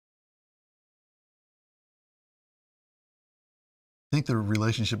I think the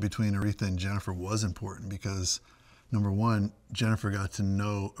relationship between Aretha and Jennifer was important because, number one, Jennifer got to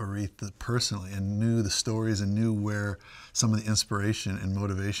know Aretha personally and knew the stories and knew where some of the inspiration and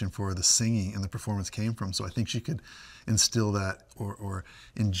motivation for the singing and the performance came from. So I think she could instill that or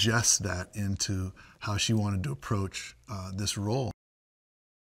ingest that into how she wanted to approach this role.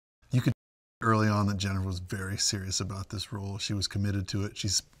 You could early on that Jennifer was very serious about this role. She was committed to it. She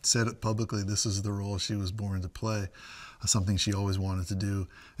said it publicly, this is the role she was born to play, something she always wanted to do.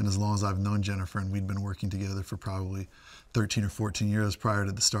 And as long as I've known Jennifer, and we'd been working together for probably 13 or 14 years prior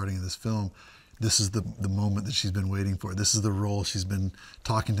to the starting of this film, this is the moment that she's been waiting for. This is the role she's been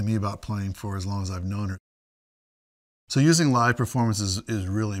talking to me about playing for as long as I've known her. So using live performances is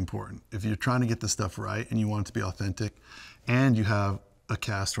really important. If you're trying to get this stuff right and you want it to be authentic and you have a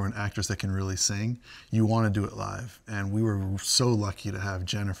cast or an actress that can really sing, you want to do it live. And we were so lucky to have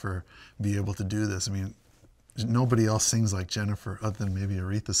Jennifer be able to do this. I mean, nobody else sings like Jennifer other than maybe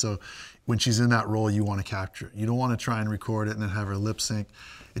Aretha. So when she's in that role, you want to capture it. You don't want to try and record it and then have her lip sync.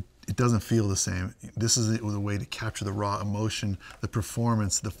 It doesn't feel the same. This is the way to capture the raw emotion, the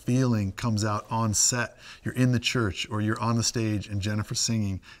performance, the feeling comes out on set. You're in the church or you're on the stage and Jennifer's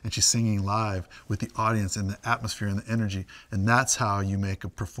singing and she's singing live with the audience and the atmosphere and the energy. And that's how you make a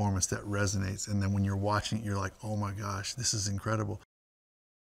performance that resonates. And then when you're watching it, you're like, oh my gosh, this is incredible.